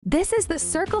This is the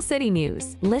Circle City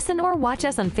News. Listen or watch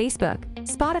us on Facebook,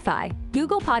 Spotify,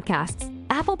 Google Podcasts,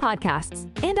 Apple Podcasts,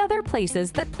 and other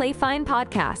places that play fine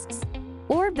podcasts.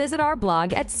 Or visit our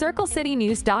blog at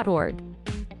circlecitynews.org.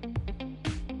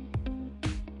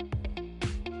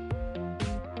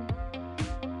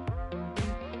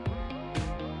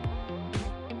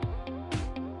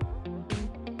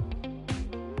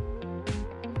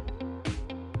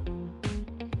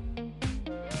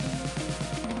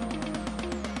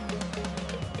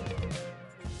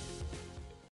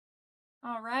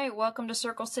 All right, welcome to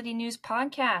Circle City News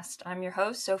Podcast. I'm your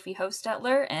host, Sophie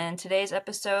Hostetler, and today's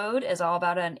episode is all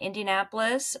about an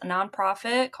Indianapolis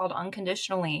nonprofit called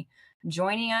Unconditionally.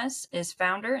 Joining us is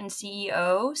founder and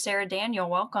CEO, Sarah Daniel.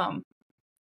 Welcome.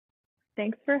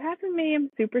 Thanks for having me. I'm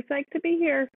super psyched to be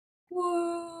here.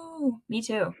 Woo! Me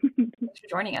too. Thanks for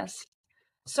joining us.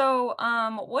 So,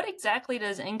 what exactly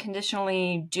does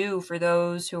Unconditionally do for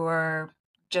those who are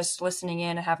just listening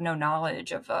in and have no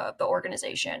knowledge of the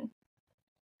organization?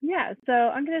 Yeah, so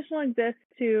Unconditional exists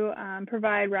to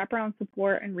provide wraparound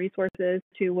support and resources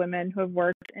to women who have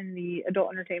worked in the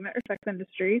adult entertainment or sex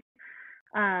industries.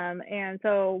 And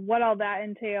so what all that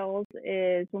entails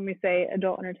is when we say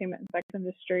adult entertainment and sex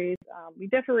industries, we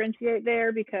differentiate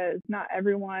there because not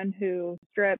everyone who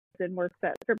strips and works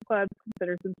at strip clubs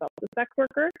considers themselves a sex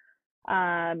worker.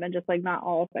 And just like not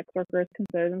all sex workers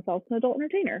consider themselves an adult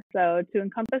entertainer. So to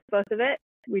encompass both of it,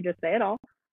 we just say it all.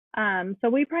 So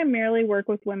we primarily work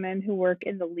with women who work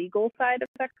in the legal side of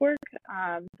sex work.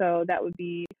 So that would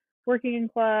be working in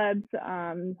clubs,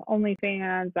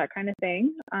 OnlyFans, that kind of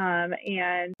thing.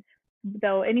 And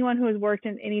though anyone who has worked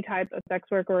in any type of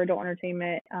sex work or adult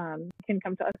entertainment can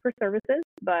come to us for services,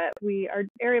 but our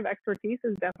area of expertise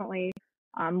is definitely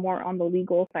more on the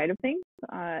legal side of things.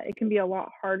 It can be a lot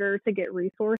harder to get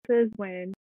resources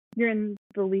when you're in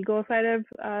the legal side of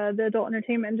the adult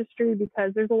entertainment industry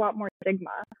because there's a lot more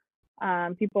stigma.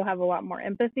 People have a lot more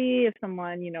empathy if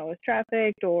someone, is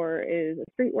trafficked or is a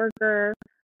street worker.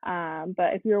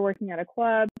 But if you're working at a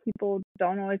club, people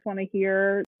don't always want to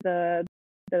hear the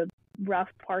rough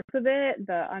parts of it,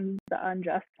 the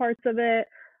unjust parts of it.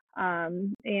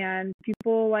 And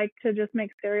people like to just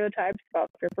make stereotypes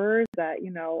about strippers that,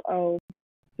 oh,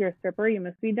 you're a stripper, you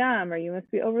must be dumb, or you must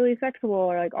be overly sexual,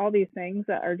 or like all these things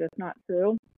that are just not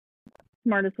true.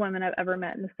 Smartest women I've ever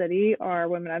met in the city are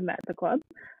women I've met at the club.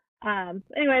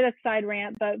 Anyway, that's side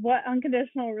rant, but what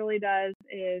Unconditional really does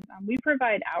is we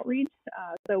provide outreach.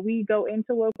 So we go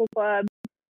into local clubs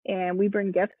and we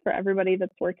bring gifts for everybody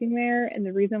that's working there. And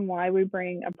the reason why we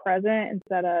bring a present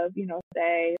instead of,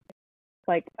 say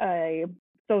like a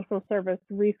social service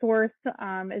resource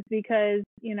is because,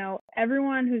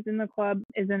 everyone who's in the club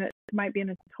might be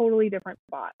in a totally different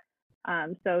spot.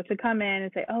 So to come in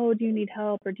and say, oh, do you need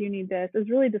help or do you need this is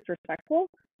really disrespectful.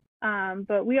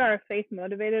 But we are a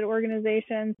faith-motivated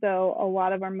organization, so a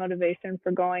lot of our motivation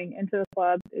for going into the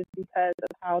clubs is because of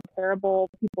how terrible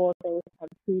people of faith have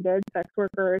treated sex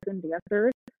workers and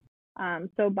dancers.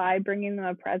 So by bringing them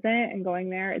a present and going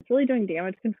there, it's really doing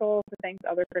damage control for things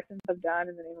other Christians have done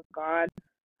in the name of God.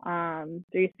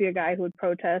 There used to be a guy who would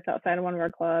protest outside of one of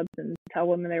our clubs and tell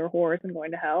women they were whores and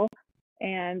going to hell.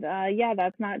 And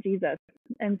that's not Jesus.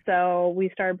 And so we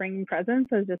started bringing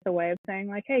presents as just a way of saying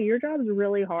like, hey, your job is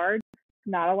really hard.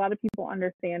 Not a lot of people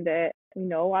understand it. We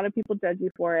know a lot of people judge you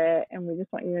for it. And we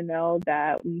just want you to know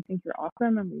that we think you're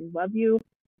awesome and we love you.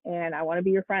 And I want to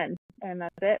be your friend. And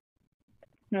that's it.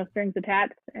 No strings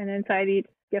attached. And inside each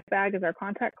gift bag is our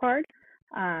contact card.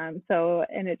 And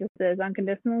it just says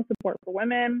unconditional support for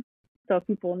women. So if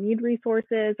people need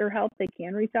resources or help, they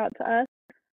can reach out to us.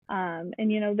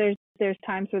 There's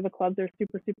times where the clubs are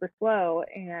super, super slow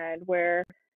and where,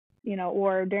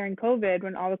 or during COVID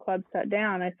when all the clubs shut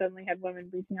down, I suddenly had women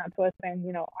reaching out to us saying,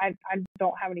 I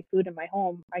don't have any food in my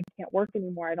home. I can't work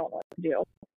anymore. I don't know what to do.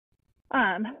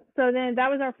 So then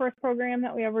that was our first program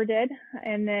that we ever did.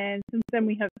 And then since then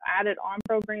we have added on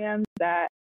programs that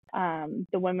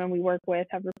the women we work with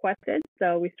have requested.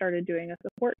 So we started doing a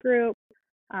support group.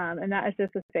 And that is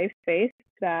just a safe space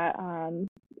that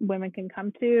women can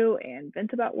come to and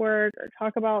vent about work or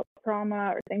talk about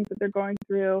trauma or things that they're going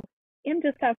through and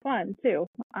just have fun too.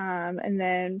 And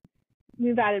then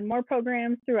we've added more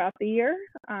programs throughout the year.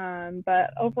 But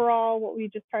overall, what we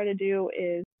just try to do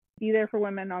is be there for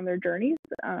women on their journeys,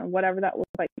 whatever that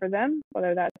looks like for them,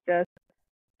 whether that's just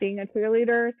being a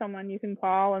cheerleader, someone you can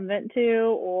call and vent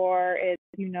to, or it's,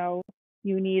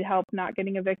 you need help not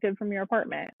getting evicted from your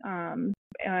apartment.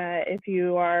 If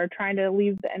you are trying to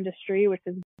leave the industry, which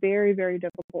is very, very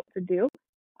difficult to do,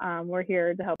 we're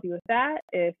here to help you with that.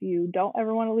 If you don't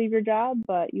ever want to leave your job,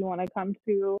 but you want to come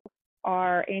to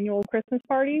our annual Christmas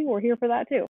party. We're here for that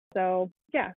too. So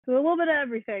yeah, so a little bit of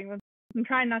everything. I'm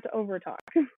trying not to overtalk.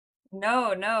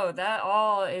 No, that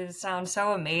all sounds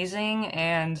so amazing,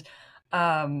 and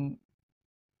um,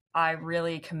 I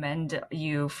really commend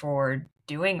you for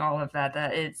doing all of that.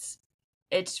 That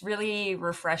it's really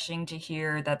refreshing to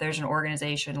hear that there's an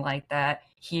organization like that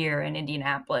here in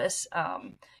Indianapolis.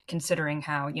 Considering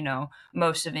how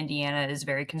most of Indiana is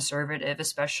very conservative,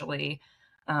 especially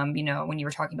when you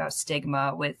were talking about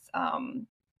stigma with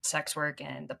sex work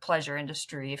and the pleasure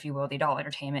industry, if you will, the adult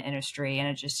entertainment industry, and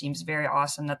it just seems very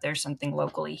awesome that there's something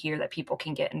locally here that people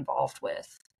can get involved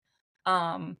with.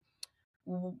 Um,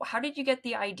 how did you get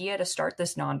the idea to start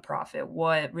this nonprofit?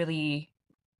 What really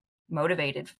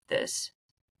motivated this?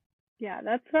 Yeah,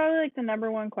 that's probably like the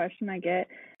number one question I get.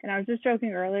 And I was just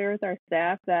joking earlier with our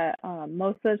staff that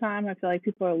most of the time I feel like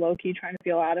people are low key trying to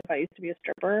feel out if I used to be a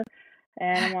stripper.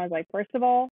 And I'm always like, first of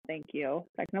all, thank you.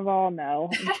 Second of all, no.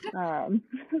 I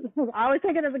always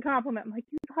take it as a compliment. I'm like,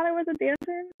 you thought I was a dancer?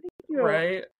 Thank you.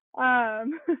 Right.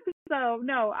 So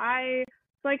no,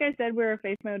 like I said, we're a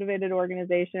faith motivated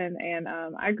organization, and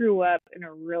I grew up in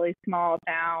a really small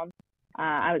town.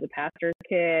 I was a pastor's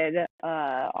kid,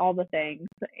 all the things,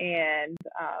 and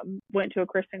went to a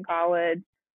Christian college,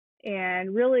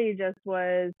 and really just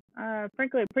was,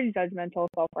 frankly, a pretty judgmental,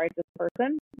 self-righteous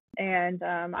person. And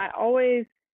I always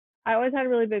had a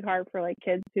really big heart for like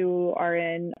kids who are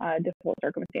in difficult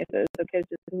circumstances, so kids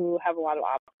just who have a lot of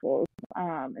obstacles.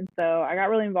 And so I got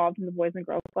really involved in the Boys and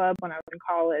Girls Club when I was in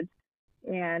college,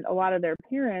 and a lot of their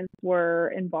parents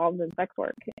were involved in sex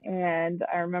work. And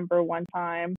I remember one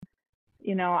time,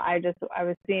 I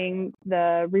was seeing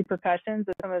the repercussions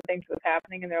of some of the things that was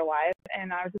happening in their life,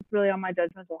 and I was just really on my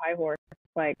judgmental high horse,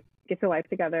 like, get your life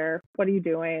together. What are you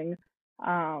doing?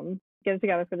 Get it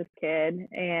together for this kid.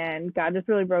 And God just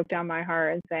really broke down my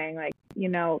heart and saying, like,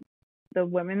 the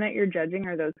women that you're judging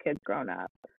are those kids grown up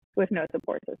with no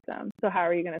support system. So how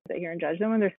are you going to sit here and judge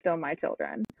them when they're still my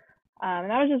children?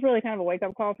 And that was just really kind of a wake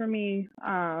up call for me,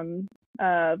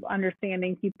 of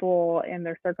understanding people and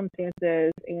their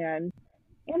circumstances, and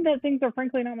that things are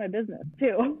frankly not my business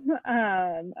too,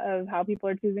 of how people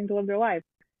are choosing to live their life.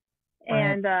 Right.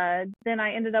 And then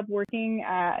I ended up working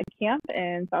at a camp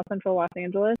in South Central Los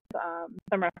Angeles,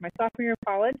 summer after my sophomore year of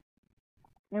college.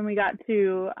 And we got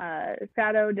to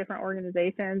shadow different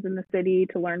organizations in the city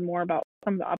to learn more about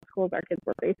some of the obstacles our kids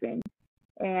were facing.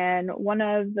 And one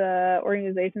of the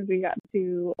organizations we got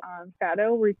to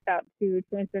shadow reached out to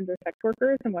transgender sex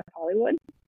workers in West Hollywood.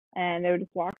 And they would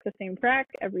just walk the same track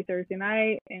every Thursday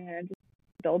night and just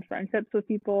build friendships with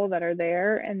people that are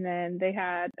there. And then they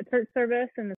had a church service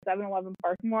in the 7-Eleven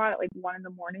parking lot at like 1 in the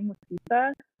morning with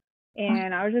pizza.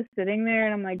 And I was just sitting there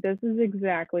and I'm like, this is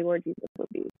exactly where Jesus would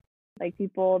be. Like,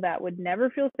 people that would never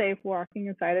feel safe walking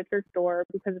inside a church door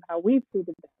because of how we've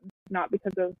treated them, not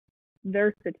because of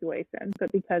their situation, but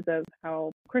because of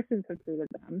how Christians have treated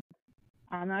them.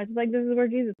 I was just like, this is where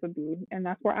Jesus would be, and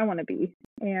that's where I want to be.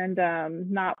 And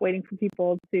not waiting for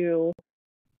people to,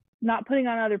 not putting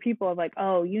on other people of like,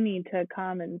 oh, you need to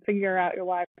come and figure out your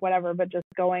life, whatever, but just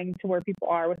going to where people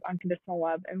are with unconditional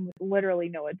love and with literally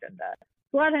no agenda.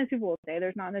 So a lot of times people will say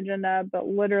there's not an agenda, but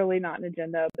literally not an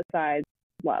agenda besides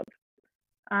love,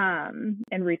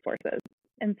 and resources.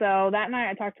 And so that night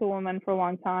I talked to a woman for a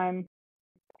long time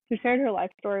who shared her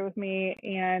life story with me.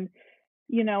 And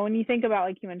when you think about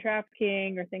like human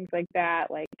trafficking or things like that,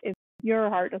 like, if your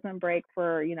heart doesn't break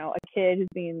for, a kid who's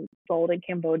being sold in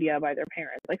Cambodia by their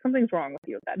parents, like, something's wrong with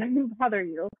you if that doesn't bother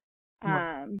you.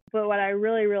 But what I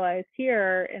really realized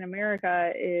here in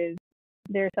America is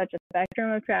there's such a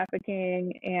spectrum of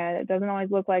trafficking, and it doesn't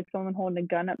always look like someone holding a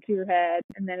gun up to your head.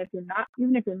 And then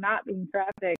even if you're not being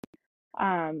trafficked,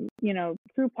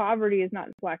 true poverty is not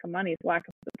just lack of money, it's lack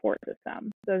of support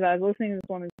system. So as I was listening to this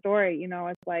woman's story,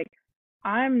 it's like,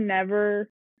 I'm never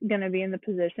going to be in the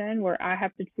position where I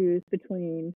have to choose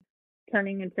between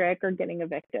turning a trick or getting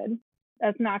evicted.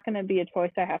 That's not going to be a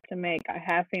choice I have to make. I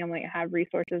have family, I have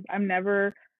resources. I'm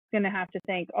never going to have to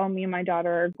think, oh, me and my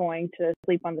daughter are going to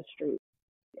sleep on the street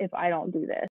if I don't do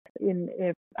this. And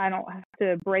if I don't have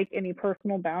to break any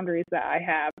personal boundaries that I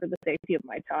have for the safety of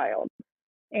my child.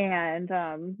 And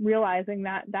realizing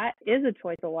that that is a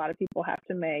choice a lot of people have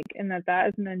to make, and that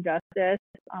is an injustice,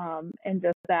 and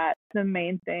just that the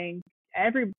main thing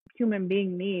every human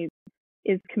being needs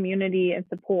is community and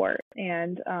support,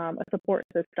 and a support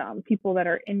system, people that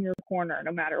are in your corner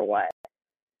no matter what.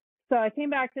 So I came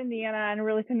back to Indiana and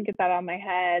really couldn't get that out of my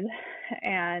head,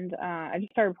 and I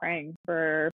just started praying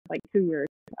for like 2 years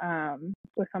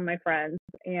with some of my friends,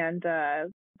 and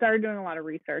started doing a lot of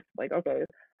research, like, okay,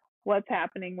 what's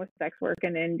happening with sex work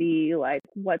in Indy, like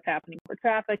what's happening for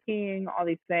trafficking, all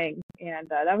these things. And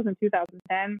that was in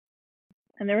 2010.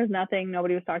 And there was nothing,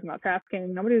 nobody was talking about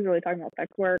trafficking, nobody was really talking about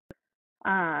sex work.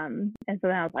 And so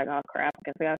then I was like, oh crap, I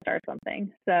guess I gotta start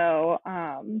something. So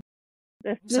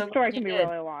this story can be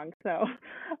really long. So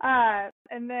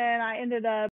and then I ended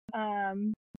up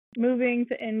moving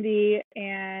to Indy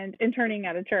and interning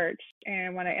at a church.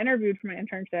 And when I interviewed for my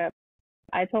internship,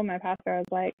 I told my pastor, I was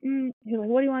like, he's like,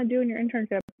 what do you want to do in your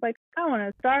internship? I was like, I want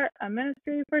to start a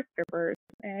ministry for strippers.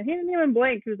 And he didn't even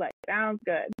blink. He was like, sounds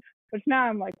good. Which now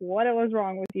I'm like, what was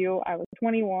wrong with you? I was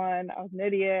 21. I was an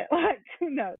idiot. Like, who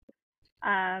knows?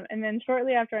 And then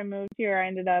shortly after I moved here, I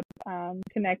ended up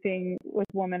connecting with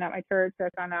a woman at my church who I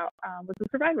found out was a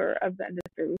survivor of the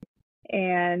industry.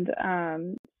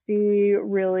 And she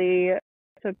really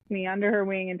took me under her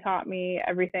wing and taught me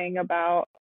everything about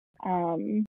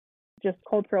just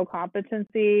cultural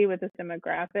competency with this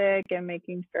demographic and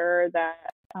making sure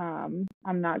that I'm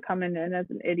not coming in as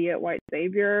an idiot white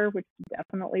savior, which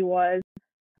definitely was.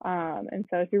 And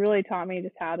so she really taught me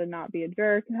just how to not be a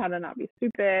jerk and how to not be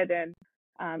stupid and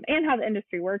how the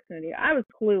industry works in India. I was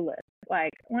clueless.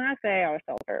 Like, when I say I was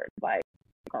sheltered, like,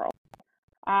 girl,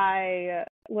 I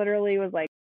literally was like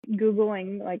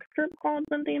Googling like strip clubs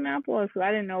in Indianapolis because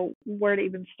I didn't know where to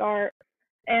even start.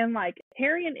 And like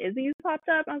Harry and Izzy's popped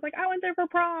up. I was like, I went there for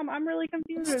prom. I'm really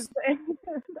confused. And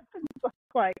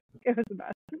like, it was a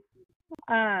mess.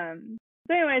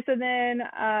 So anyway, so then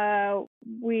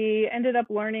we ended up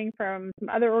learning from some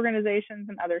other organizations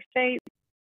in other states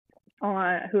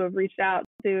who have reached out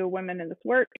to women in this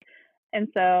work. And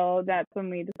so that's when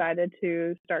we decided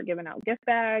to start giving out gift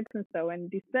bags. And so in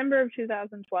December of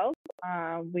 2012,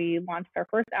 we launched our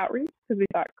first outreach because we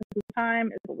thought Christmas time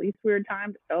is the least weird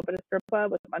time to show up at a strip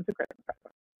club with a bunch of Christmas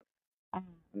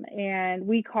presents. And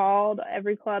we called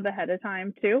every club ahead of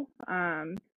time too,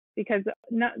 because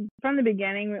from the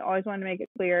beginning, we always wanted to make it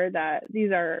clear that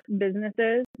these are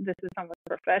businesses, this is someone's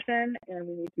profession, and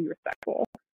we need to be respectful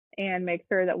and make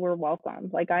sure that we're welcome.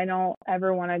 Like, I don't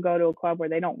ever want to go to a club where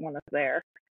they don't want us there.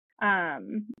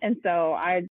 And so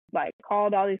I like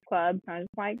called all these clubs and I was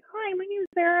like, hi, my name is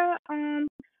Sarah. I'm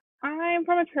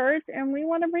from a church and we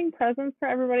want to bring presents for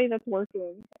everybody that's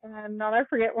working. And I'll never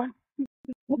forget when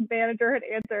the manager had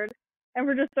answered, and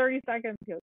for just 30 seconds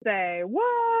he would say,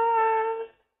 what?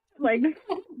 Like,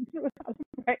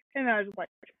 and I was just like,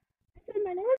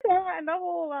 my name is Sarah, and the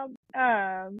whole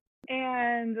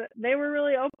and they were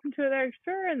really open to it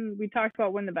extra, and we talked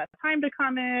about when the best time to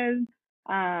come is,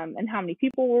 and how many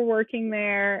people were working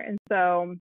there. And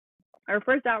so our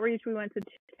first outreach, we went to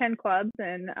 10 clubs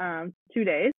in 2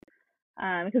 days,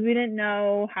 because we didn't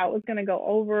know how it was going to go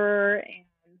over and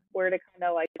where to kind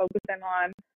of like focus in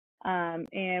on.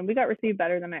 And we got received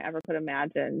better than I ever could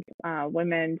imagine.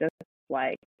 Women just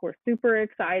like were super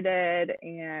excited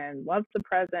and loved the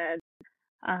presents.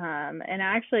 And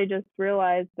I actually just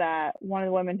realized that one of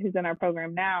the women who's in our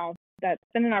program now, that's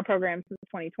been in our program since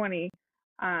 2020,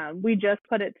 we just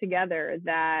put it together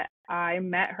that I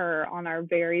met her on our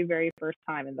very, very first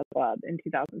time in the club in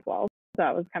 2012. So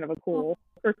that was kind of a cool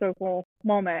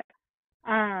moment.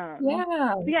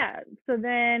 Yeah. So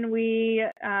then we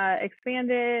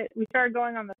expanded. We started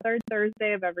going on the third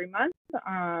Thursday of every month.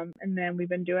 And then we've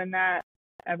been doing that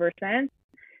ever since.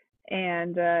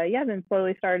 And then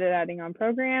slowly started adding on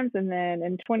programs. And then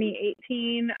in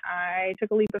 2018, I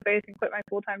took a leap of faith and quit my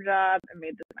full-time job and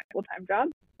made this my full-time job.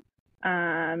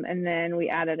 And then we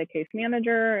added a case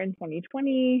manager in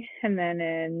 2020. And then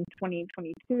in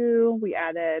 2022, we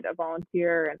added a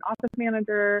volunteer and office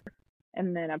manager,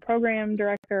 and then a program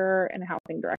director and a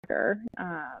housing director.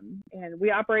 And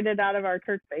we operated out of our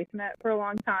church basement for a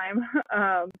long time.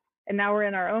 And now we're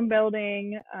in our own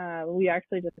building. We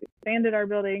actually just expanded our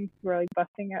building. We're like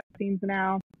busting at seams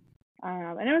now.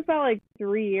 And it was about like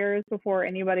 3 years before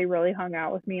anybody really hung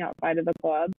out with me outside of the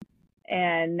club.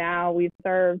 And now we've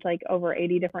served like over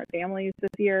 80 different families this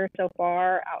year so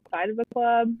far outside of the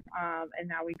club. And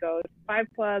now we go to 5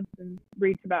 clubs and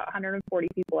reach about 140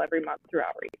 people every month through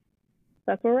outreach.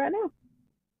 That's where we're at now.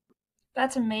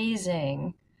 That's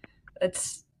amazing.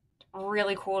 It's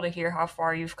really cool to hear how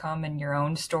far you've come in your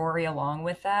own story along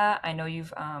with that. I know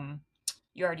you've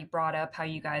you already brought up how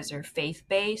you guys are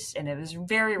faith-based, and it was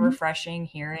very refreshing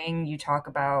hearing you talk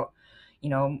about,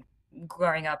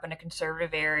 growing up in a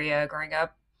conservative area, growing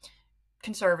up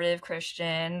conservative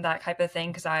Christian, that type of thing,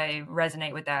 because I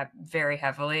resonate with that very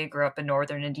heavily. I grew up in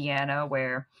northern Indiana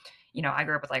where, I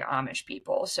grew up with like Amish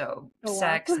people. So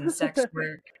sex and sex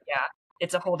work, yeah,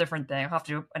 it's a whole different thing. I'll have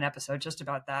to do an episode just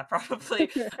about that probably.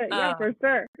 Yeah, for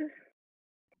sure.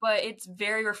 But it's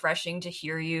very refreshing to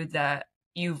hear you that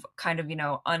you've kind of,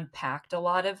 unpacked a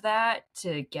lot of that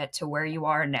to get to where you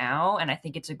are now. And I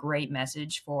think it's a great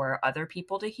message for other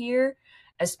people to hear,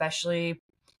 especially,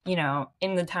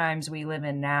 in the times we live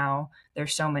in now.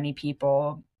 There's so many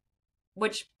people,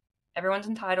 which everyone's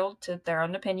entitled to their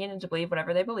own opinion and to believe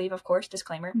whatever they believe, of course,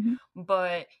 disclaimer. Mhm.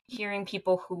 But hearing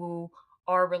people who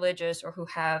are religious or who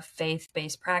have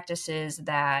faith-based practices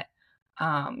that,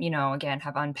 again,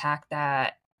 have unpacked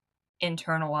that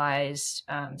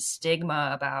internalized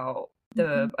stigma about the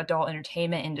Mhm. adult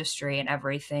entertainment industry and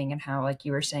everything, and how, like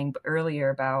you were saying earlier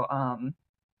about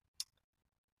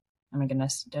oh my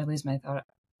goodness, did I lose my thought?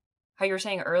 How you were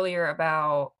saying earlier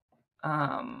about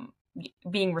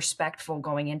being respectful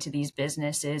going into these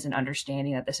businesses and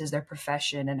understanding that this is their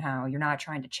profession, and how you're not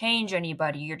trying to change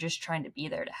anybody, you're just trying to be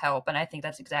there to help. And I think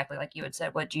that's exactly, like you had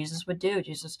said, what Jesus would do.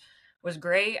 Jesus was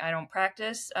great. I don't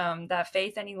practice that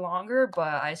faith any longer,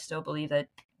 but I still believe that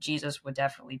Jesus would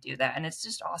definitely do that. And it's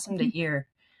just awesome to Mhm. hear.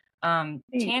 Thanks.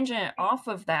 Tangent off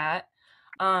of that,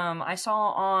 I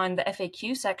saw on the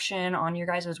FAQ section on your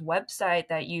guys' website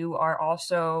that you are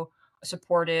also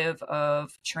supportive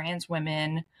of trans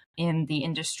women in the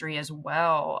industry as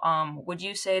well. Would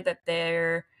you say that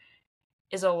there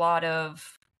is a lot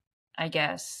of, I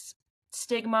guess,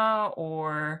 stigma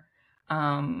or,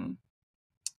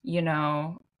 you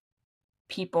know,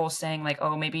 people saying like,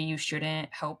 oh, maybe you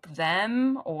shouldn't help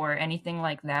them or anything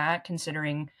like that,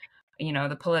 considering,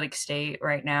 the politic state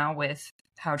right now with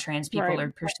how trans people Right.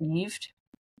 are perceived?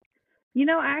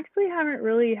 I actually haven't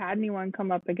really had anyone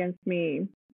come up against me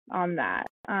on that.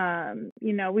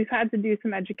 We've had to do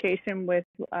some education with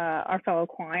our fellow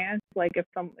clients, like if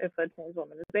a trans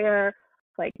woman is there,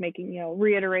 like making,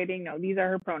 reiterating, no, these are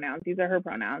her pronouns,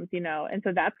 and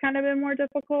so that's kind of been more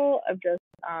difficult of just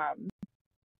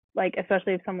like,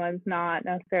 especially if someone's not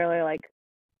necessarily like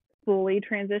fully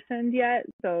transitioned yet,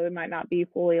 so it might not be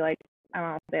fully like, I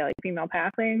don't know, say like female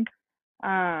passing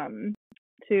um,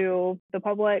 to the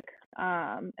public.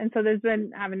 And so there's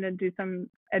been having to do some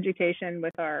education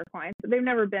with our clients, but they've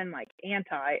never been like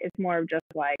anti. It's more of just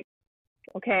like,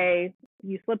 okay,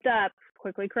 you slipped up,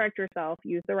 quickly correct yourself,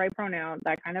 use the right pronoun,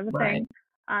 that kind of a Right. thing.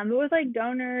 But with like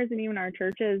donors and even our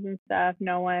churches and stuff,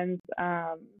 no one's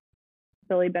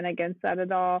really been against that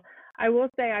at all. I will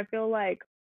say, I feel like,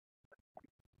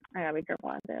 I gotta be careful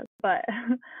with this, but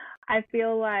I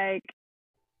feel like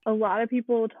a lot of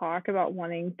people talk about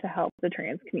wanting to help the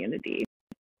trans community.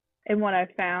 And what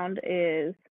I've found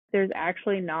is there's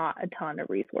actually not a ton of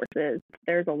resources.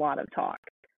 There's a lot of talk,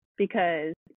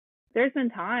 because there's been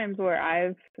times where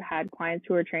I've had clients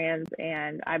who are trans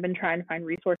and I've been trying to find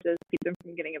resources to keep them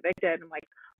from getting evicted. I'm like,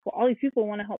 well, all these people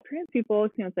want to help trans people.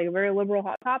 It's like a very liberal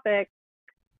hot topic.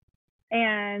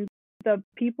 And the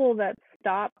people that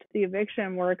stopped the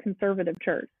eviction were a conservative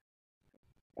church.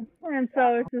 And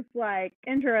so it's just like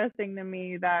interesting to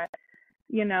me that,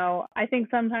 I think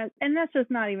sometimes, and that's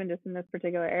just not even just in this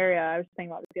particular area. I was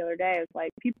thinking about this the other day. It's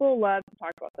like people love to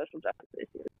talk about social justice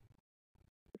issues.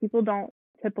 People don't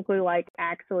typically like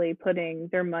actually putting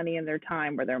their money and their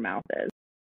time where their mouth is,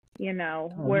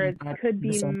 where it could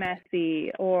be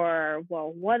messy, or,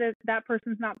 well, what if that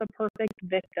person's not the perfect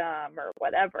victim or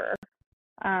whatever.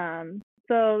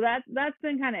 So that's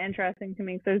been kind of interesting to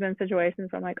me. So there's been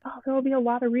situations where I'm like, oh, there will be a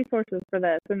lot of resources for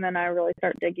this, and then I really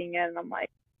start digging in, and I'm like,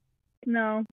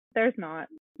 no, there's not.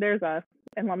 There's us,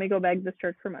 and let me go beg this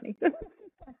church for money. Too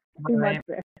much Right.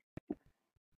 there.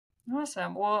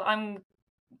 Awesome. Well, I'm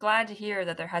glad to hear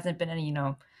that there hasn't been any,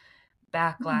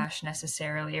 backlash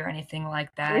necessarily or anything like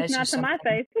At that. least It's not just to my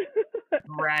something. face.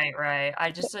 Right.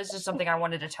 It's just something I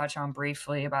wanted to touch on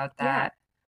briefly about Yeah.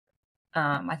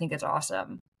 that. I think that's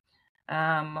awesome.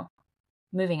 Um,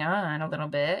 Moving on a little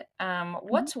bit. Mhm.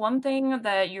 What's one thing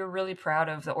that you're really proud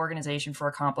of the organization for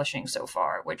accomplishing so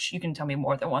far? Which you can tell me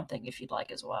more than one thing if you'd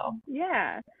like as well.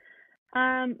 Yeah.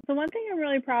 So one thing I'm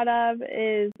really proud of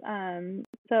is,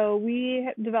 so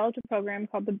we developed a program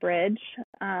called the Bridge,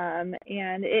 and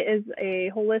it is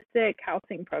a holistic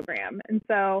housing program. And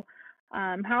so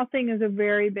housing is a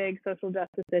very big social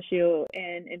justice issue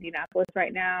in Indianapolis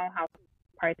right now. House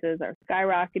prices are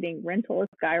skyrocketing, rental is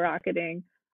skyrocketing.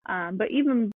 But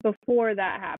even before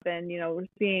that happened, we're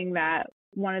seeing that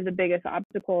one of the biggest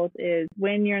obstacles is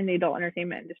when you're in the adult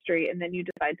entertainment industry and then you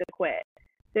decide to quit.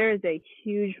 There is a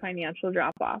huge financial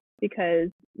drop off because,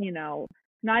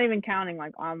 not even counting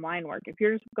like online work. If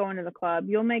you're just going to the club,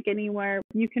 you can make anywhere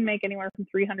from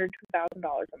 $300 to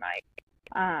 $1,000 a night.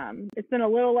 It's been a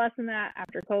little less than that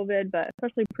after COVID, but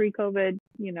especially pre-COVID,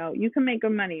 you can make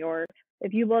good money. Or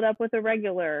if you load up with a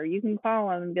regular, you can call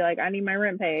him and be like, I need my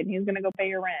rent paid, and he's going to go pay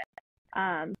your rent.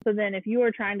 So then if you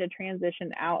are trying to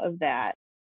transition out of that,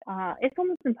 it's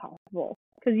almost impossible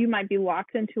because you might be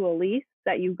locked into a lease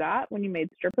that you got when you made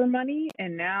stripper money,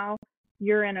 and now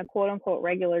you're in a quote unquote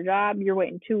regular job. You're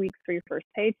waiting 2 weeks for your first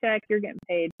paycheck. You're getting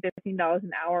paid $15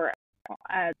 an hour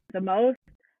at the most.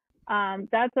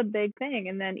 That's a big thing.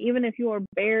 And then even if you are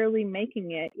barely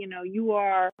making it, you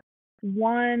are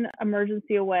one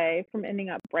emergency away from ending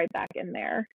up right back in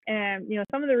there. And,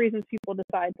 some of the reasons people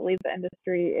decide to leave the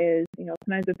industry is,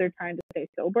 sometimes if they're trying to stay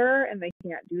sober and they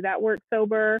can't do that work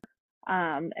sober.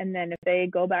 And then if they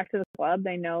go back to the club,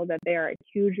 they know that they are at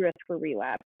huge risk for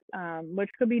relapse, which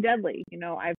could be deadly.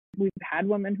 We've had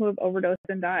women who have overdosed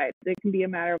and died. It can be a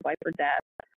matter of life or death.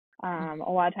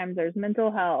 A lot of times there's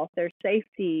mental health, there's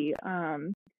safety.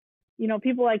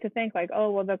 People like to think like,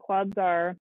 oh, well, the clubs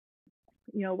are,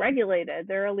 regulated.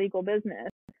 They're a legal business.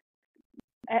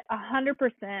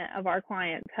 100% of our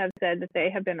clients have said that they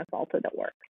have been assaulted at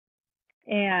work.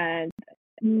 And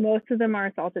most of them are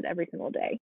assaulted every single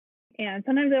day. And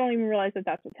sometimes they don't even realize that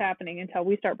that's what's happening until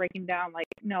we start breaking down, like,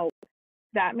 no,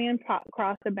 that man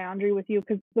crossed a boundary with you,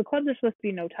 because the clubs are supposed to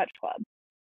be no touch clubs.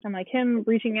 And like him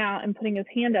reaching out and putting his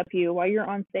hand up you while you're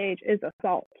on stage is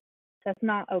assault. That's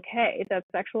not okay. That's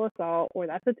sexual assault, or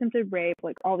that's attempted rape,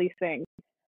 like all these things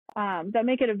that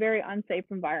make it a very unsafe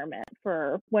environment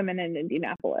for women in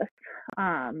Indianapolis.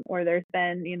 Or there's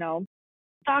been,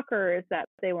 stalkers that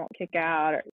they won't kick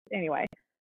out. Or anyway,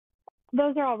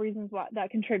 those are all reasons that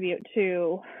contribute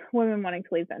to women wanting to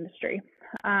leave the industry.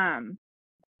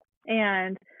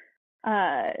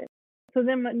 So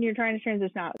then when you're trying to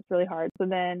transition out, it's really hard. So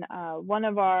then one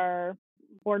of our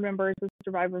board members is a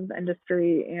survivor of the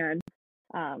industry, and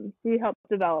she helped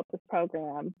develop this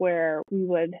program where we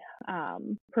would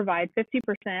provide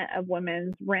 50% of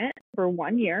women's rent for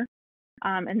 1 year.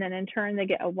 And then in turn, they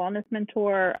get a wellness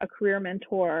mentor, a career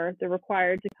mentor. They're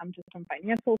required to come to some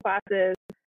financial classes.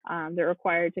 They're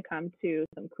required to come to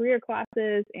some career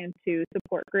classes and to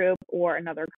support group or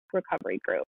another recovery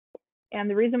group. And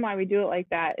the reason why we do it like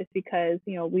that is because,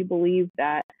 we believe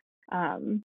that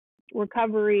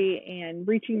recovery and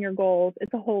reaching your goals,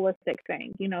 it's a holistic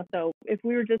thing. So if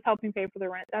we were just helping pay for the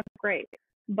rent, that's great.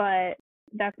 But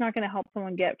that's not going to help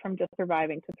someone get from just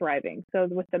surviving to thriving. So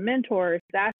with the mentors,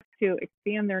 that's to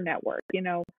expand their network.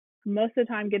 Most of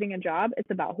the time getting a job, it's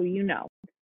about who you know.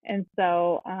 And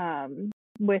so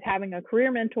with having a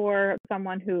career mentor,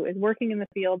 someone who is working in the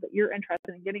field that you're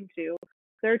interested in getting to,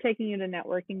 they're taking you to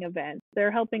networking events.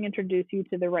 They're helping introduce you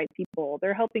to the right people.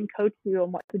 They're helping coach you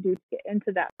on what to do to get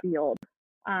into that field,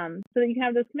 so that you can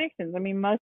have those connections. I mean,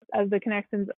 most of the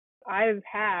connections I've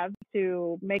had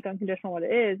to make Unconditional what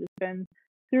it is, it's been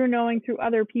through knowing through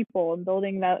other people and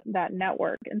building that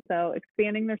network. And so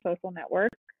expanding their social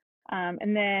network.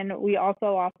 And then we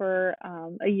also offer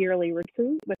a yearly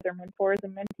retreat with their mentors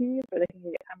and mentees where they can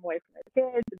get time away from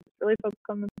their kids and just really focus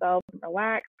on themselves and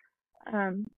relax.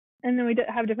 And then we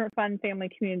have different fun family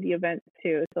community events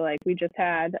too. So like we just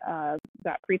got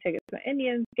free tickets to an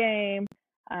Indians game.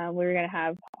 We were going to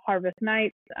have harvest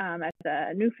nights at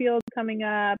the Newfields coming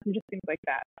up and just things like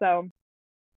that. So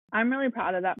I'm really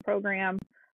proud of that program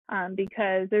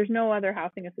because there's no other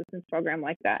housing assistance program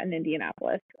like that in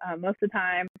Indianapolis. Most of the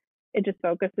time it just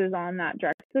focuses on that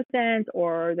direct assistance,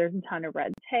 or there's a ton of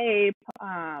red tape,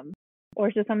 or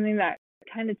it's just something that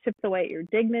kind of chips away at your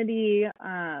dignity,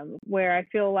 where I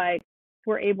feel like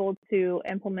we're able to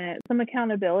implement some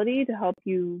accountability to help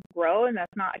you grow. And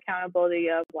that's not accountability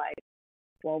of like,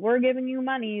 well, we're giving you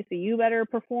money, so you better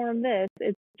perform this.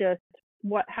 It's just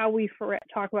how we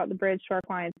talk about the bridge to our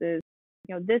clients is,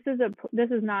 this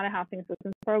is not a housing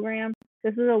assistance program.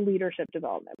 This is a leadership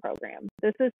development program.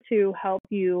 This is to help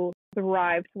you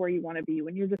thrive to where you want to be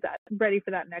when you're just ready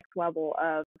for that next level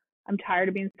of, I'm tired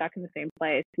of being stuck in the same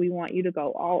place. We want you to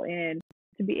go all in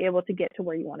to be able to get to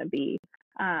where you want to be.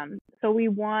 So we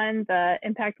won the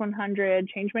Impact 100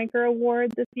 Changemaker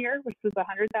Award this year, which was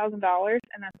 $100,000,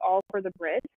 and that's all for the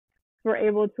bridge. We're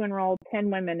able to enroll 10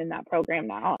 women in that program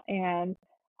now. And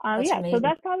so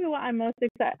that's probably what I'm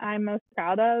most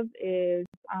proud of is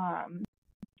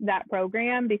that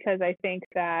program, because I think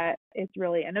that it's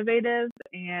really innovative,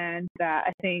 and that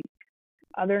I think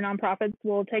other nonprofits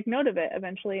will take note of it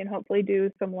eventually and hopefully do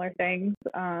similar things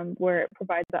where it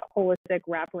provides that holistic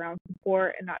wraparound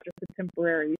support and not just a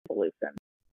temporary solution.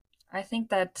 I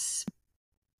think it's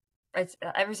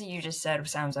everything you just said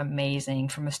sounds amazing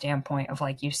from a standpoint of,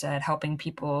 like you said, helping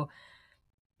people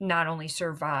not only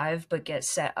survive, but get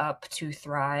set up to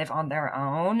thrive on their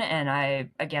own. And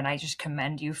I just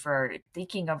commend you for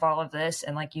thinking of all of this.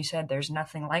 And like you said, there's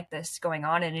nothing like this going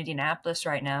on in Indianapolis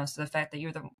right now. So the fact that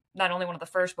you're not only one of the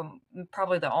first, but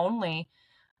probably the only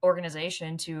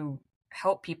organization to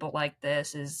help people like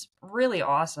this is really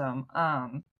awesome.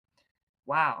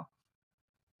 Wow.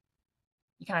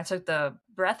 You kind of took the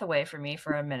breath away from me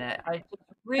for a minute. I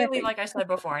really, like I said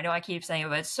before, I know I keep saying it,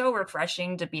 but it's so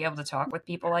refreshing to be able to talk with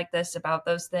people like this about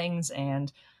those things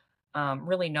and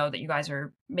really know that you guys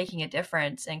are making a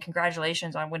difference. And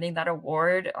congratulations on winning that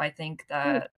award. I think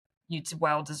that it's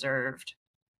well deserved.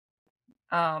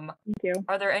 Thank you.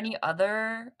 Are there any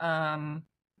other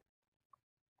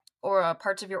or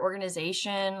parts of your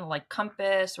organization like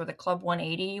Compass or the Club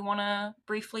 180 you want to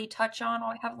briefly touch on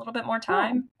while we have a little bit more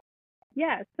time?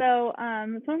 Yeah, so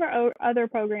some of our other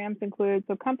programs include,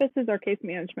 so Compass is our case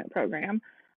management program.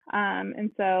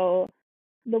 And so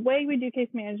the way we do case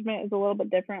management is a little bit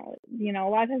different. You know, a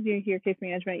lot of times you hear case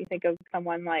management, you think of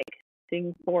someone like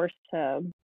being forced to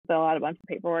fill out a bunch of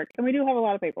paperwork. And we do have a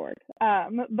lot of paperwork,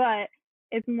 but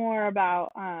it's more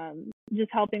about just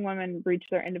helping women reach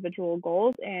their individual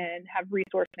goals and have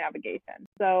resource navigation.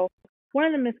 So one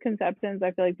of the misconceptions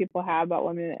I feel like people have about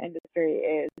women in the industry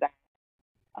is that,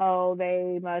 oh,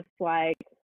 they must like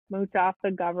mooch off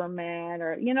the government,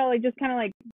 or, you know, like just kind of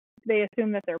like they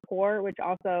assume that they're poor, which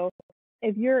also,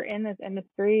 if you're in this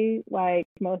industry, like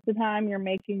most of the time you're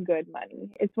making good money.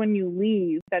 It's when you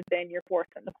leave that then you're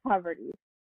forced into poverty.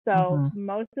 So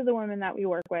most of the women that we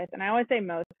work with, and I always say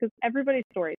most because everybody's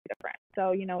story is different.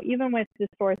 So, you know, even with the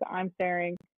stories that I'm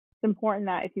sharing, it's important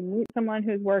that if you meet someone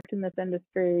who's worked in this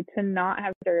industry to not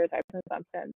have stereotypes and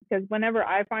assumptions. Because whenever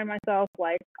I find myself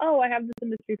like, oh, I have this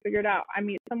industry figured out, I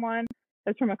meet someone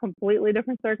that's from a completely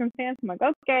different circumstance. I'm like,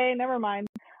 okay, never mind.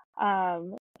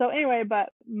 So anyway, but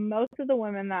most of the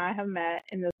women that I have met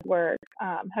in this work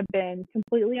have been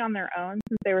completely on their own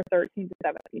since they were 13 to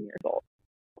 17 years old.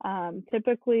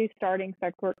 Typically, starting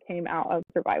sex work came out of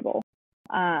survival.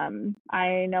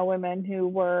 I know women who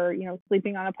were, you know,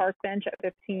 sleeping on a park bench at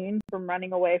 15 from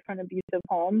running away from an abusive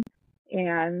home,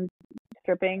 and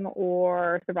stripping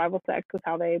or survival sex was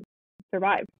how they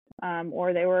survived.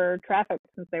 Or they were trafficked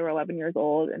since they were 11 years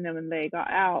old, and then when they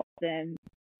got out, then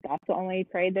that's the only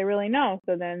trade they really know.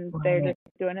 So then they're just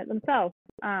doing it themselves.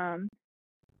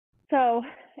 So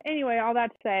anyway, all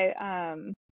that to say,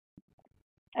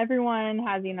 everyone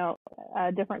has, you know,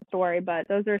 a different story, but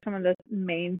those are some of the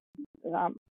main. I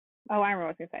remember what I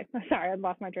was going to say. Sorry, I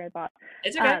lost my train of thought.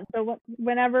 It's okay. So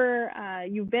whenever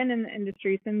you've been in the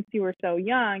industry since you were so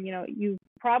young, you know, you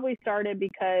probably started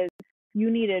because you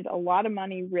needed a lot of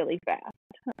money really fast.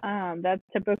 That's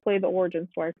typically the origin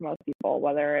story for most people,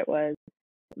 whether it was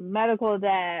medical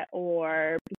debt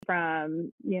or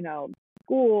from, you know,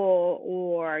 school,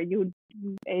 or you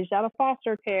aged out of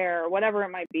foster care, or whatever it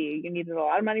might be. You needed a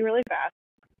lot of money really fast,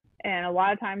 and a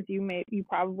lot of times you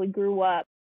probably grew up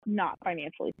not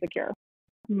financially secure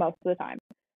most of the time.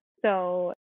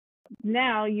 So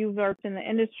now you've worked in the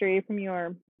industry from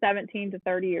your 17 to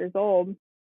 30 years old.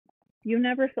 You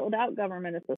never filled out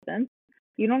government assistance.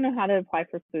 You don't know how to apply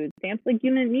for food stamps. Like,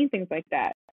 you didn't need things like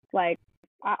that. Like,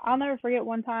 I'll never forget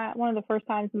one of the first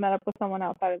times I met up with someone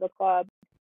outside of the club.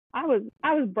 I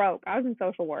was broke. I was in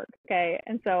social work, okay?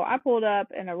 And so I pulled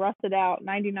up in a rusted out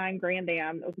 99 Grand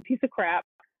Am. It was a piece of crap.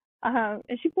 And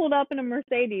she pulled up in a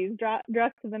Mercedes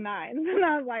dressed to the nines. And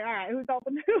I was like, all right, who's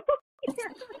helping who?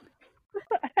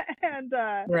 And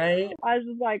Right. I was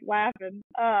just like laughing.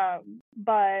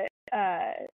 But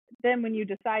then when you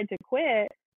decide to quit,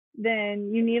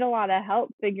 then you need a lot of help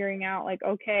figuring out, like,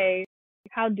 okay,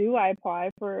 how do I apply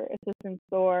for assistance?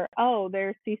 Or, oh,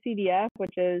 there's CCDF,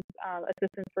 which is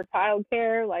assistance for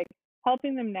childcare, like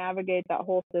helping them navigate that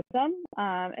whole system.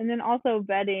 And then also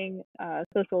vetting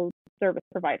social service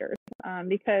providers,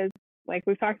 because like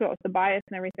we've talked about with the bias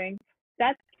and everything,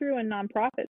 that's true in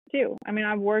nonprofits too. I mean,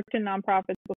 I've worked in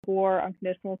nonprofits before.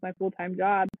 Unconditional is my full-time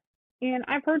job. And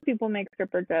I've heard people make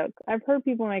stripper jokes. I've heard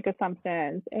people make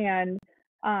assumptions. And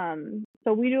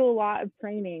so we do a lot of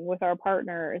training with our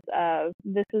partners of,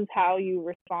 this is how you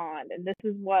respond, and this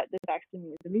is what this actually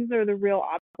means. And these are the real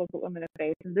obstacles that women have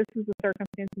faced. And this is the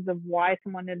circumstances of why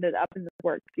someone ended up in this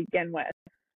work to begin with.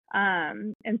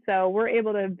 And so we're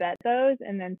able to vet those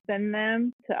and then send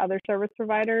them to other service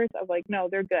providers of like, no,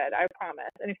 they're good, I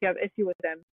promise. And if you have issue with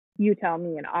them, you tell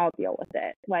me and I'll deal with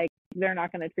it. Like, they're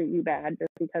not going to treat you bad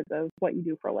just because of what you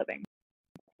do for a living.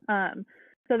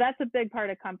 So that's a big part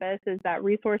of Compass, is that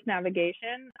resource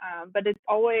navigation, but it's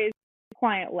always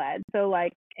client led. So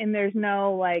like, and there's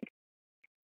no like,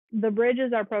 the bridge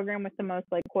is our program with the most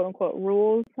like quote unquote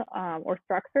rules or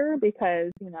structure,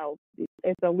 because, you know,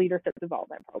 it's a leadership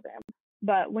development program.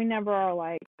 But we never are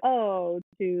like, oh,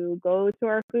 to go to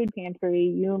our food pantry,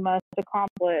 you must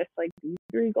accomplish like these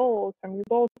 3 goals from your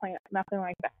goals plan. Nothing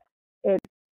like that.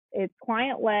 it's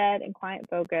client led and client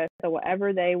focused. So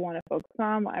whatever they want to focus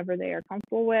on, whatever they are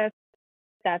comfortable with,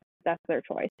 that's their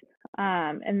choice.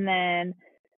 And then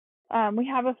we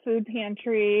have a food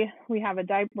pantry. We're a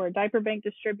diaper bank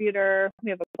distributor. We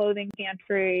have a clothing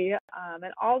pantry,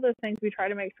 and all those things. We try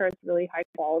to make sure it's really high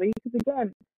quality. Because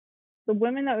again, the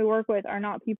women that we work with are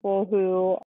not people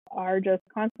who are just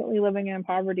constantly living in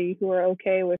poverty, who are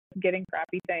okay with getting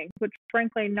crappy things. Which,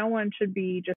 frankly, no one should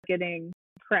be just getting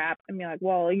crap and be like,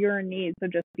 well, you're in need, so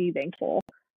just be thankful.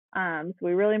 So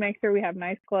we really make sure we have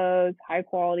nice clothes, high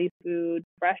quality food,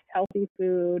 fresh, healthy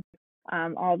food,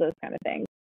 all those kind of things.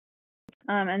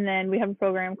 And then we have a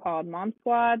program called Mom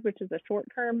Squad, which is a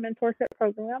short-term mentorship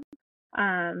program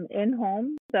in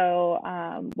home. So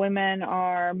women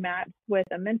are matched with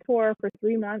a mentor for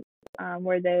 3 months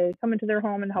where they come into their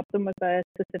home and help them with a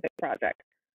specific project.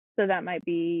 So that might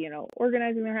be,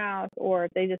 organizing their house, or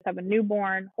if they just have a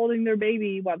newborn, holding their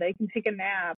baby while they can take a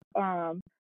nap,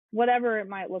 whatever it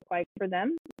might look like for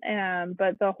them.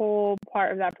 But the whole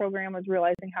part of that program was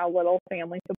realizing how little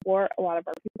family support a lot of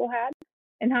our people had,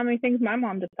 and how many things my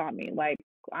mom just taught me. Like,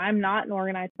 I'm not an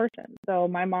organized person. So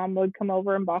my mom would come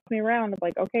over and boss me around of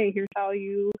like, okay, here's how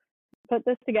you put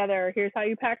this together. Here's how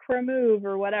you pack for a move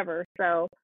or whatever. So,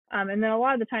 and then a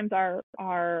lot of the times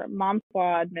our Mom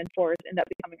Squad mentors end up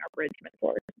becoming our bridge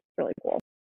mentors. It's really cool.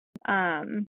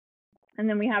 And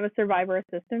then we have a survivor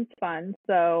assistance fund.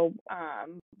 So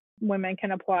women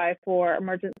can apply for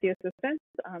emergency assistance.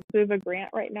 So we have a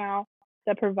grant right now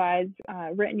that provides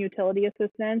written utility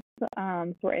assistance.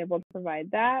 So we're able to provide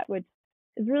that, which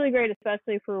is really great,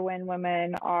 especially for when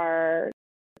women are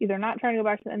either not trying to go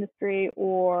back to the industry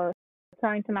or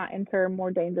trying to not enter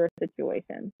more dangerous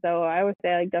situations. So I always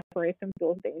say, like, desperation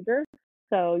fuels danger.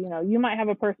 So, you might have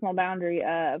a personal boundary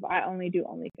of, I only do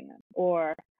OnlyFans,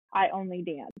 or I only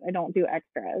dance, I don't do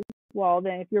extras. Well,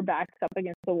 then if your back's up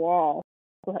against the wall,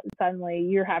 suddenly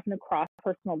you're having to cross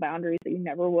personal boundaries that you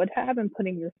never would have, and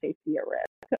putting your safety at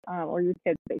risk, or your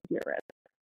kids' safety at risk.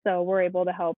 So we're able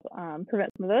to help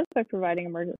prevent some of those by providing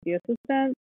emergency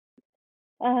assistance.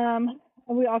 And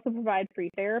we also provide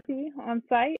free therapy on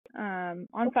site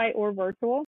or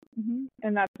virtual.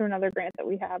 And that's through another grant that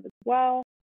we have as well.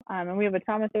 And we have a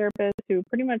trauma therapist who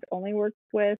pretty much only works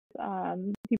with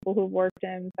people who've worked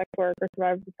in sex work or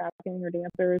survivors of trafficking or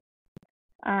dancers.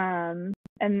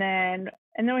 And then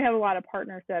we have a lot of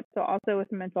partnerships. So also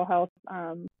with mental health,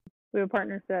 we have a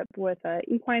partnership with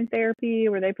equine therapy,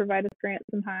 where they provide us grants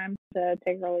sometimes to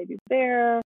take our ladies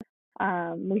there.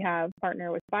 We have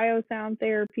partner with biosound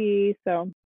therapy. So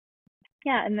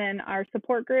yeah, and then our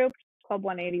support group, Club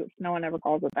 180, which no one ever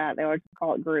calls it that. They always just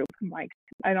call it group. I'm like,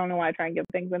 I don't know why I try and give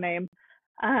things a name.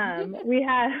 We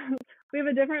have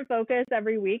a different focus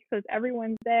every week. So it's every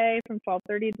Wednesday from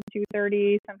 12:30 to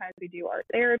 2:30. Sometimes we do our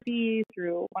therapy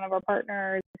through one of our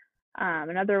partners.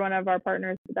 Another one of our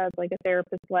partners does like a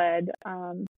therapist-led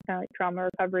kind of like trauma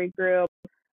recovery group.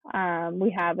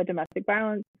 We have a domestic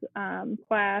violence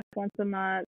class once a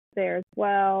month there as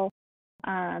well.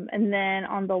 And then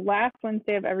on the last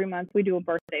Wednesday of every month, we do a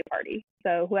birthday party.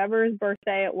 So whoever's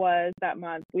birthday it was that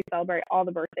month, we celebrate all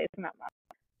the birthdays from that month.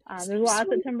 There's a lot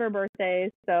of September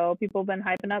birthdays, so people have been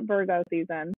hyping up Virgo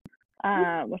season,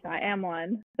 which I am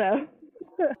one. So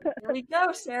here we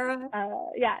go, Sarah.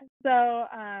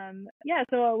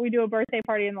 So we do a birthday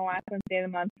party in the last Wednesday of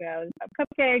the month. We have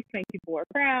cupcakes, make people wear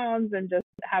crowns, and just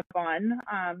have fun.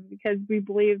 Because we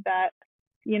believe that,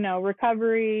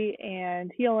 recovery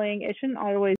and healing, it shouldn't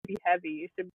always be heavy. You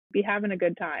should be having a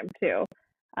good time too.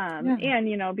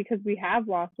 And, because we have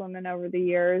lost women over the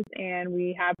years, and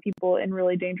we have people in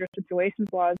really dangerous situations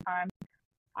a lot of times,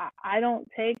 I don't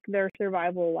take their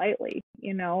survival lightly.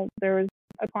 There was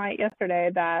a client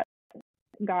yesterday that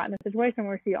got in a situation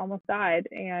where she almost died,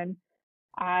 and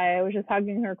I was just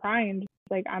hugging her, crying, just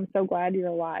like, I'm so glad you're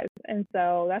alive. And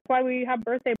so that's why we have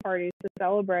birthday parties, to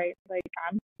celebrate, like,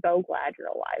 I'm so glad you're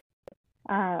alive.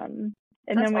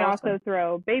 And That's then we awesome. also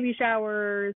throw baby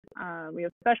showers. We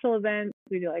have special events.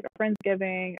 We do like a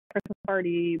Friendsgiving, a Christmas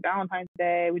party, Valentine's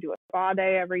Day. We do a spa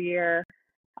day every year.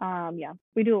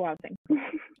 We do a lot of things.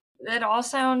 It all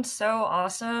sounds so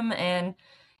awesome. And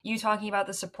you talking about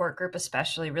the support group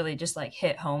especially really just like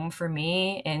hit home for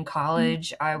me. In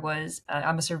college, I'm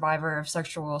a survivor of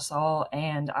sexual assault,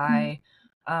 and I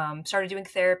started doing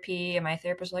therapy, and my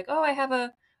therapist was like, oh, I have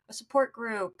a support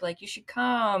group, like, you should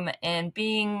come. And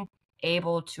being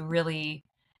able to really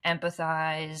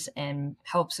empathize and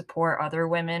help support other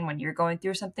women when you're going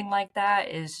through something like that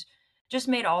is just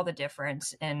made all the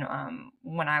difference in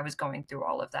when I was going through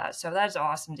all of that. So that's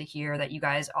awesome to hear that you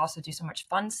guys also do so much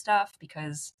fun stuff,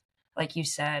 because like you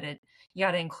said, you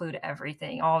got to include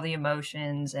everything, all the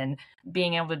emotions, and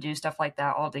being able to do stuff like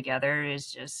that all together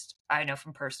is just, I know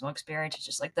from personal experience, it's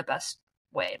just like the best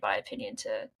way, in my opinion,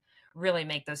 to really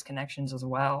make those connections as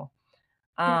well.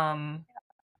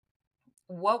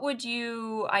 What would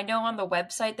you, I know on the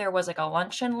website there was like a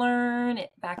lunch and learn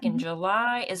back in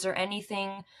July. Is there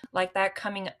anything like that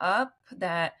coming up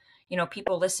that,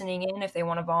 people listening in, if they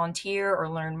want to volunteer or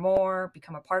learn more,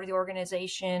 become a part of the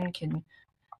organization, can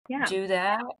Yeah. do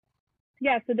that?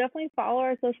 Yeah, so definitely follow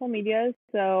our social medias.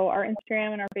 So our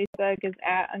Instagram and our Facebook is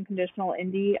at Unconditional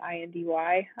Indy,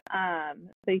 INDY.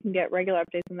 So you can get regular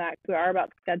updates on that. We are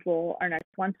about to schedule our next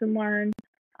lunch and learn.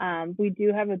 We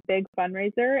do have a big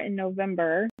fundraiser in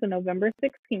November, so November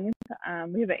 16th.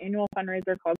 We have an annual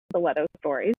fundraiser called Stiletto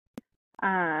Stories.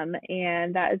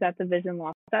 And that is at the Vision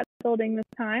Loftstat building this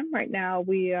time. Right now,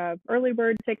 we have early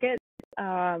bird tickets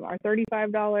are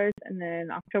 $35, and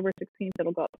then October 16th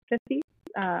it'll go up to $50.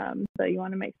 So you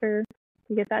want to make sure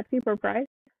you get that cheaper price.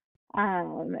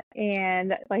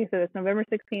 And like I said, it's November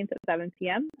 16th at 7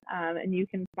 p.m. And you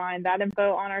can find that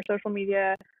info on our social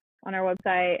media, on our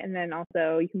website, and then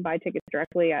also you can buy tickets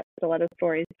directly at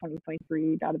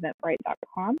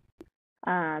stilettostories2023.eventbrite.com.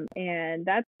 And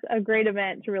that's a great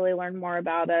event to really learn more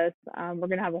about us. We're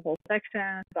going to have a whole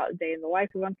section about the day in the life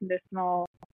of Unconditional.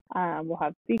 We'll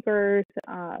have speakers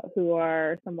who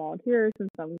are some volunteers and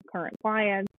some current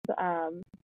clients. And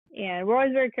we're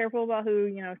always very careful about who,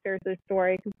 shares their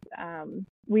story.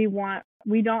 We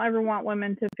don't ever want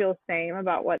women to feel shame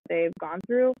about what they've gone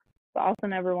through, but also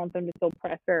never want them to feel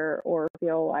pressure or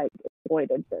feel like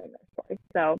exploited during their story.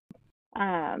 So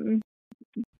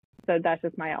that's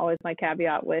just always my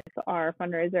caveat with our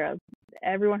fundraiser.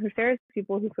 Everyone who shares,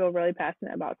 people who feel really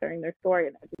passionate about sharing their story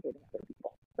and educating other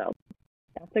people. So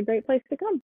that's a great place to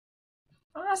come.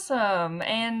 Awesome.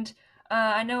 And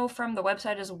I know from the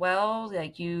website as well,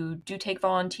 like you do take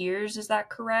volunteers, is that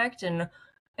correct? And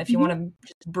if you want to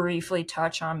just briefly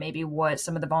touch on maybe what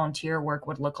some of the volunteer work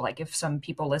would look like if some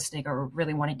people listening are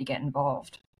really wanting to get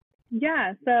involved.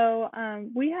 Yeah, so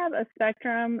we have a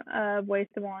spectrum of ways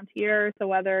to volunteer. So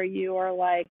whether you are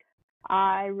like,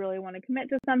 I really want to commit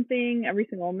to something every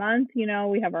single month,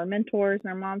 we have our mentors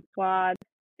and our mom squad.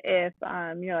 If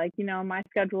you're like, my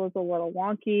schedule is a little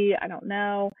wonky, I don't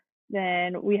know,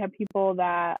 then we have people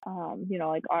that,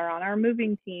 like are on our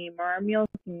moving team or our meals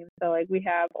team. So like we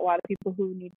have a lot of people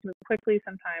who need to move quickly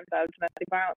sometimes out of domestic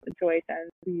violence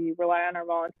situations. We rely on our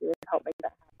volunteers to help make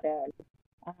that happen.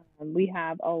 We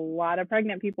have a lot of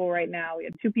pregnant people right now. We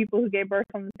have 2 people who gave birth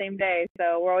on the same day.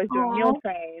 So we're always doing meal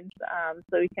trains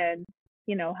so we can,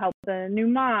 help the new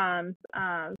moms.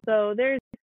 So there's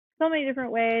so many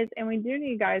different ways. And we do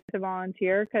need guys to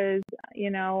volunteer because,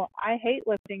 I hate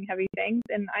lifting heavy things.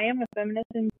 And I am a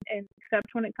feminist,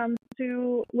 except when it comes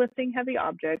to lifting heavy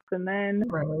objects. And then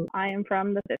I am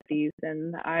from the 50s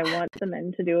and I want the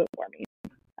men to do it for me.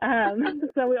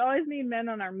 So we always need men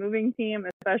on our moving team,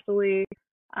 especially.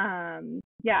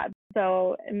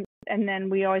 So, and then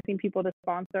we always need people to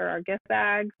sponsor our gift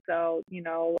bags. So,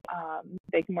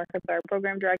 they can work with our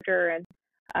program director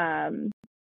and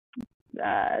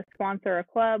sponsor a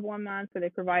club 1 month where they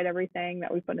provide everything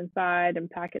that we put inside and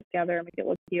pack it together and make it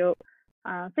look cute.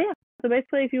 So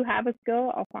basically if you have a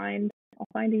skill, I'll find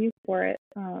a use for it.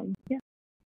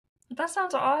 That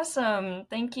sounds awesome.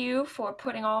 Thank you for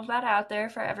putting all of that out there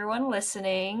for everyone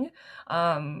listening.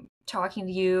 Talking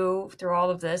to you through all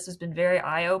of this has been very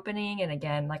eye-opening. And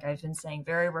again, like I've been saying,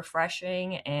 very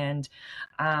refreshing. And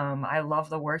I love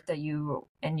the work that you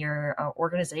and your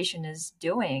organization is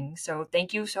doing. So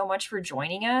thank you so much for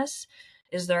joining us.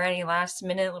 Is there any last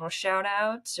minute little shout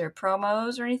outs or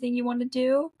promos or anything you want to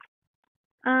do?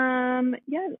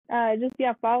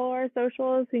 Follow our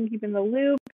socials and keep in the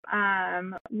loop.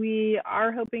 We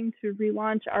are hoping to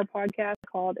relaunch our podcast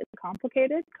called It's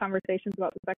Complicated, Conversations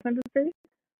about the Sex Industry.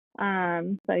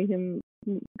 So you can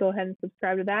go ahead and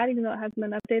subscribe to that, even though it hasn't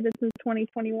been updated since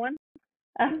 2021.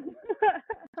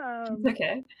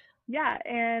 Okay. Yeah,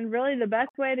 and really the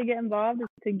best way to get involved is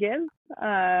to give.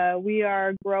 We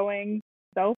are growing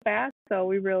so fast, so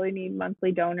we really need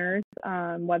monthly donors,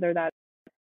 whether that's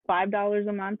 $5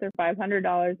 a month or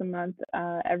 $500 a month.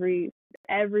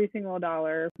 Every single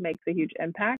dollar makes a huge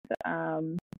impact.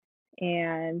 And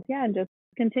just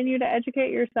continue to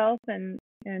educate yourself and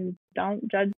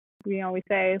don't judge. We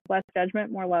say less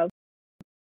judgment, more love.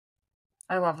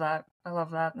 I love that.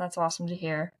 That's awesome to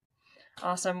hear.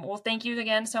 Awesome. Well, thank you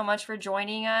again so much for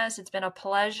joining us. It's been a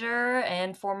pleasure.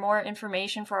 And for more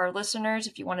information for our listeners,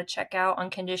 if you want to check out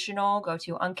Unconditional, go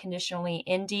to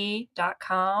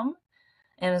unconditionallyindy.com.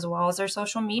 and as well as their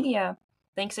social media.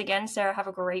 Thanks again, Sarah. Have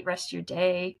a great rest of your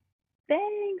day.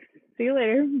 Thanks. See you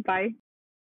later. Bye.